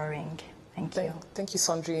empowering. Thank you. Thank you,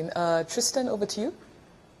 Sandrine. Tristan, over to you.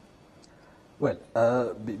 Well,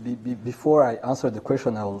 before I answer the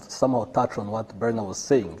question, I will somehow touch on what Berna was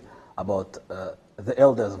saying about the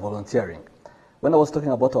elders volunteering. When I was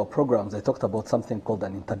talking about our programs, I talked about something called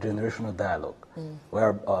an intergenerational dialogue,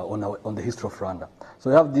 where on the history of Rwanda.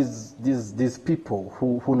 So we have these people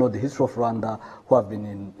who know the history of Rwanda, who have been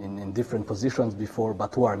in different positions before,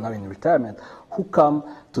 but who are now in retirement, who come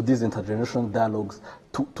to these intergenerational dialogues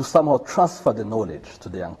to somehow transfer the knowledge to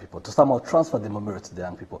the young people, to somehow transfer the memory to the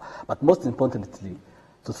young people, but most importantly,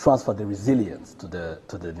 to transfer the resilience to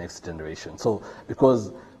the next generation. So,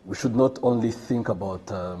 because we should not only think about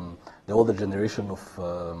the older generation of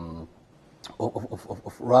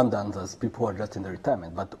Rwandans as people who are just in the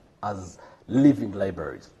retirement, but as living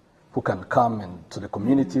libraries who can come to the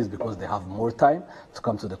communities because they have more time to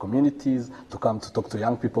come to the communities, to come to talk to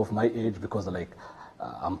young people of my age, because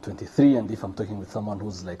I'm 23, and if I'm talking with someone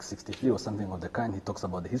who's like 63 or something of the kind, he talks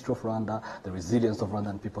about the history of Rwanda, the resilience of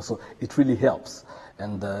Rwandan people. So it really helps,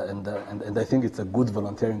 and I think it's a good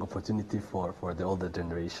volunteering opportunity for the older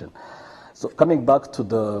generation. So coming back to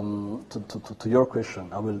to your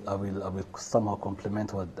question, I will somehow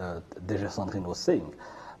complement what Deja Sandrine was saying.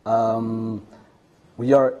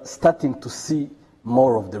 We are starting to see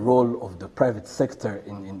more of the role of the private sector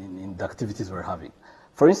in the activities we're having.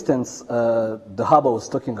 For instance, the hub I was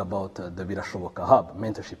talking about, the Birashoboka hub,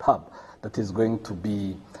 mentorship hub, that is going to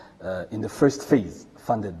be in the first phase,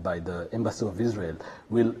 funded by the Embassy of Israel,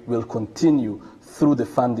 will continue through the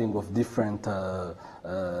funding of different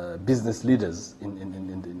business leaders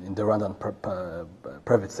in the Rwandan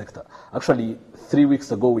private sector. Actually, 3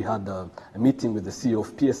 weeks ago, we had a meeting with the CEO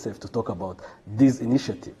of PSF to talk about this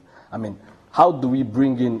initiative. I mean, how do we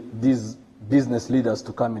bring in these business leaders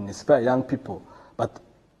to come and inspire young people? But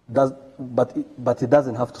it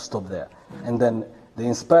doesn't have to stop there. And then they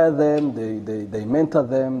inspire them, they mentor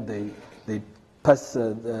them, they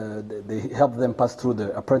help them pass through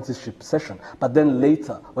the apprenticeship session. But then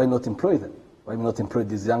later, why not employ them? Why not employ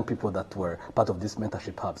these young people that were part of these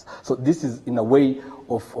mentorship hubs? So this is in a way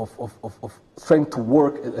of trying to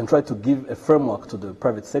work and try to give a framework to the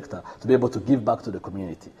private sector to be able to give back to the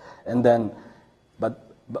community. And then,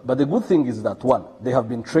 but the good thing is that, one, they have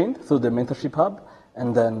been trained through the mentorship hub,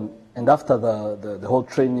 and after the whole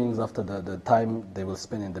trainings, after the time they will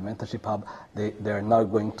spend in the mentorship hub, they are now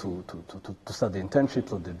going to start the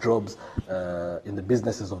internships or the jobs in the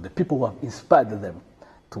businesses of the people who have inspired them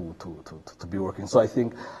to be working. So I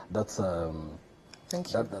think that's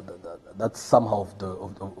that's somehow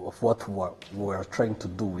of what we are trying to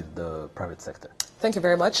do with the private sector. Thank you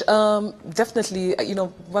very much. Definitely,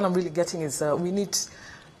 what I'm really getting is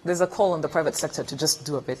there's a call on the private sector to just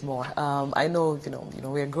do a bit more. I know,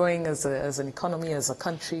 we are growing as an economy, as a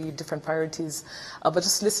country, different priorities. But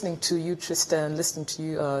just listening to you, Tristan, listening to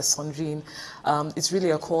you, Sandrine, it's really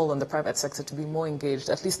a call on the private sector to be more engaged,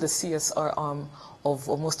 at least the CSR arm of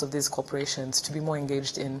most of these corporations, to be more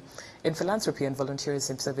engaged in philanthropy and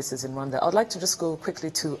volunteerism services in Rwanda. I'd like to just go quickly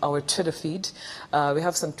to our Twitter feed. We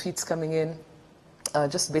have some tweets coming in.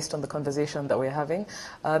 Just based on the conversation that we're having.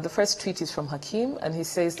 The first tweet is from Hakeem, and he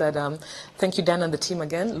says that, thank you, Dan and the team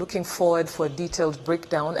again. Looking forward for a detailed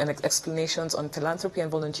breakdown and explanations on philanthropy and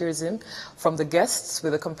volunteerism from the guests,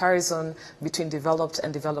 with a comparison between developed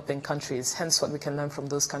and developing countries, hence what we can learn from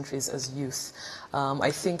those countries as youth.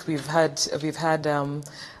 I think we've had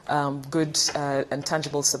good and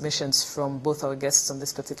tangible submissions from both our guests on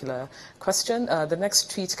this particular question. The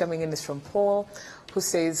next tweet coming in is from Paul, who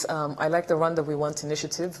says, I like the Rwanda We Want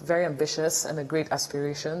initiative, very ambitious and a great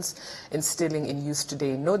aspirations instilling in youth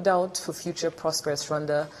today. No doubt for future prosperous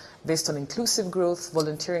Rwanda based on inclusive growth,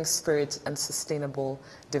 volunteering spirit, and sustainable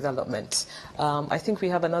development. I think we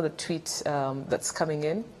have another tweet that's coming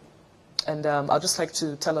in. And I'd just like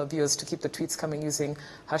to tell our viewers to keep the tweets coming using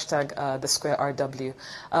hashtag #TheSquareRW.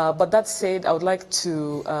 But that said, I would like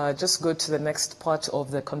to just go to the next part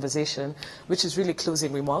of the conversation, which is really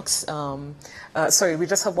closing remarks. Sorry, we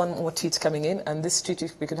just have one more tweet coming in, and this tweet,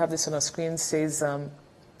 if we could have this on our screen, says,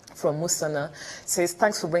 from Musana, says,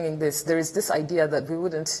 thanks for bringing this. There is this idea that we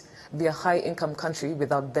wouldn't be a high-income country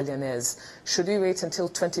without billionaires. Should we wait until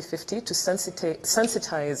 2050 to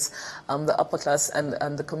sensitize the upper class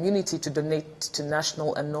and the community to donate to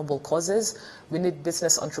national and noble causes? We need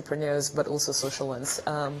business entrepreneurs, but also social ones.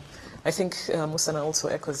 I think Musana also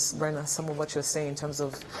echoes, Brenna, some of what you're saying in terms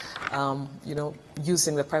of,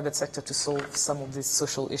 using the private sector to solve some of these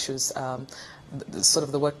social issues. Sort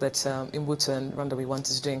of the work that Imbuto and Rwanda We Want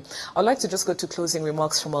is doing. I'd like to just go to closing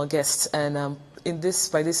remarks from our guests, and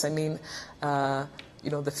by this I mean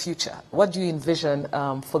the future. What do you envision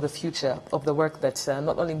for the future of the work that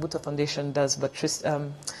not only Mbuto Foundation does, but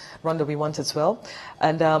Rwanda We Want as well?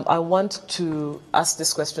 And I want to ask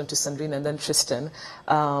this question to Sandrine and then Tristan.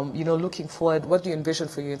 Looking forward, what do you envision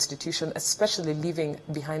for your institution, especially leaving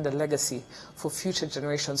behind a legacy for future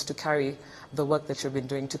generations to carry the work that you've been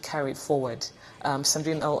doing, to carry it forward?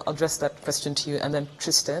 Sandrine, I'll address that question to you, and then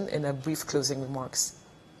Tristan in a brief closing remarks.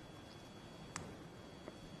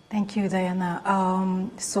 Thank you, Diana.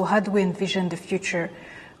 So how do we envision the future?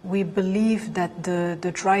 We believe that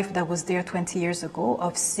the drive that was there 20 years ago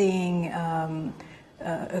of seeing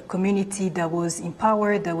a community that was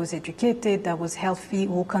empowered, that was educated, that was healthy,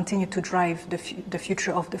 will continue to drive the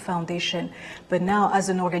future of the foundation. But now as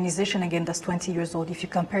an organization, again, that's 20 years old, if you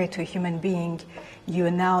compare it to a human being, you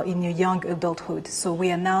are now in your young adulthood. So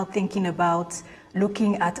we are now thinking about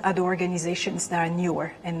looking at other organizations that are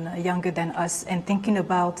newer and younger than us, and thinking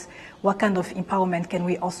about what kind of empowerment can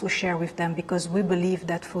we also share with them, because we believe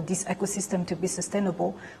that for this ecosystem to be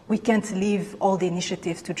sustainable, we can't leave all the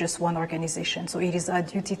initiatives to just one organization. So it is our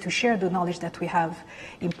duty to share the knowledge that we have,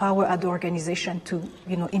 empower other organizations to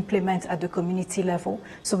implement at the community level,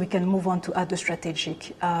 so we can move on to other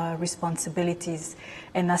strategic responsibilities.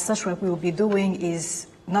 And as such, what we will be doing is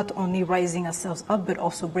not only rising ourselves up, but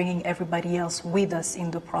also bringing everybody else with us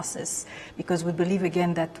in the process. Because we believe,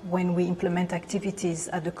 again, that when we implement activities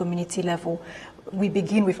at the community level, we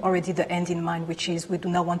begin with already the end in mind, which is we do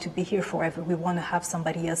not want to be here forever. We want to have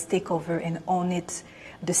somebody else take over and own it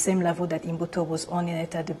the same level that Mbuto was owning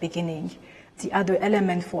it at the beginning. The other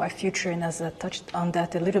element for our future, and as I touched on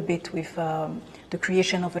that a little bit with the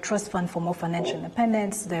creation of a trust fund for more financial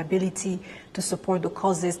independence, the ability to support the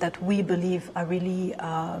causes that we believe are really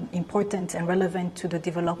important and relevant to the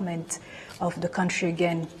development of the country,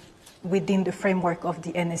 again, within the framework of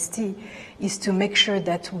the NST, is to make sure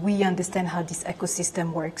that we understand how this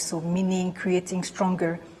ecosystem works. So meaning creating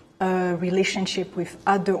stronger relationship with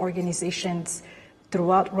other organizations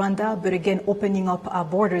throughout Rwanda, but again, opening up our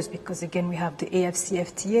borders, because again, we have the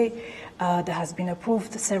AFCFTA that has been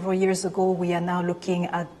approved several years ago. We are now looking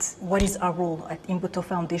at what is our role at Mbuto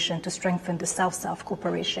Foundation to strengthen the South-South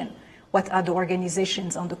cooperation. What other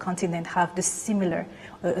organizations on the continent have a similar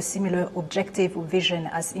objective or vision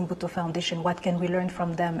as Mbuto Foundation? What can we learn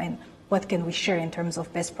from them, and what can we share in terms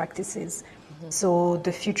of best practices? So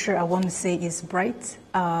the future, I want to say, is bright.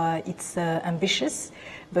 It's ambitious,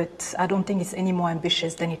 but I don't think it's any more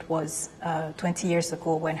ambitious than it was 20 years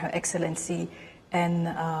ago when Her Excellency and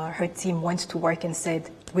her team went to work and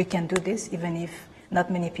said, we can do this, even if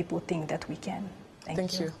not many people think that we can.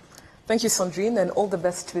 Thank you. Thank you, Sandrine, and all the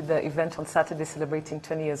best with the event on Saturday celebrating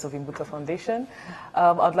 20 years of Mbuto Foundation.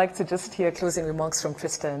 I'd like to just hear closing remarks from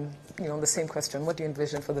Tristan, on the same question. What do you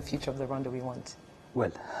envision for the future of the Rwanda We Want?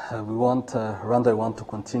 Well, we want Rwanda We Want to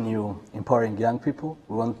continue empowering young people.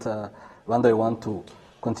 We want Rwanda We Want to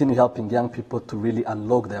continue helping young people to really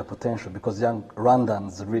unlock their potential, because young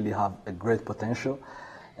Rwandans really have a great potential.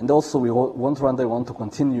 And also we want Rwanda We Want to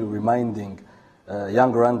continue reminding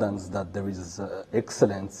young Rwandans that there is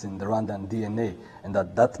excellence in the Rwandan DNA, and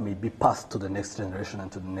that may be passed to the next generation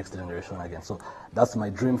and to the next generation again. So that's my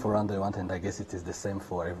dream for Rwanda We Want, and I guess it is the same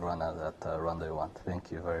for everyone at Rwanda We Want.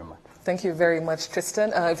 Thank you very much. Thank you very much,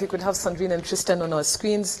 Tristan. If you could have Sandrine and Tristan on our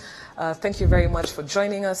screens. Thank you very much for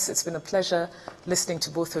joining us. It's been a pleasure listening to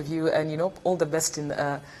both of you, and all the best in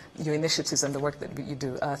your initiatives and the work that you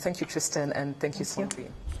do. Thank you, Tristan, and thank you,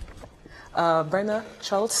 Sandrine. Brenna,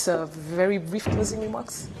 Charles, very brief closing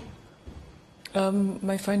remarks.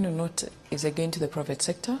 My final note is again to the private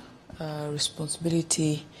sector.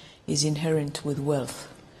 Responsibility is inherent with wealth.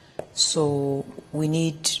 So we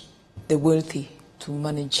need the wealthy to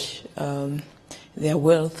manage their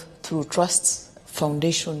wealth through trusts,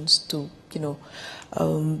 foundations to,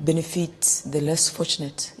 benefit the less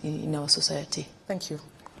fortunate in our society. Thank you.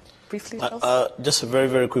 Briefly, just a very,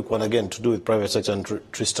 very quick one again to do with private sector, and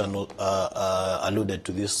Tristan alluded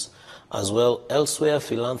to this as well. Elsewhere,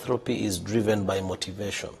 philanthropy is driven by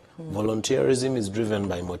motivation. Volunteerism is driven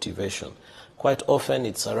by motivation. Quite often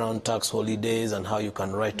it's around tax holidays and how you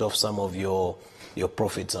can write off some of your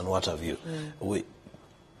profits and what have you.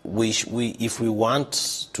 If we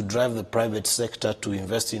want to drive the private sector to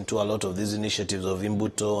invest into a lot of these initiatives of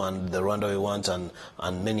Mbuto and the Rwanda We Want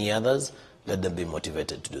and many others, let them be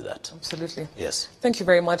motivated to do that. Absolutely. Yes. Thank you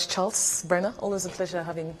very much, Charles, Brenna. Always a pleasure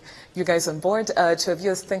having you guys on board. To our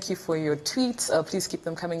viewers, thank you for your tweets. Please keep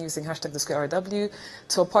them coming using hashtag The Square RW.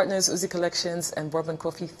 To our partners, Uzi Collections and Bourbon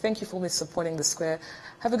Coffee, thank you for always supporting The Square.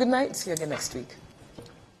 Have a good night. See you again next week.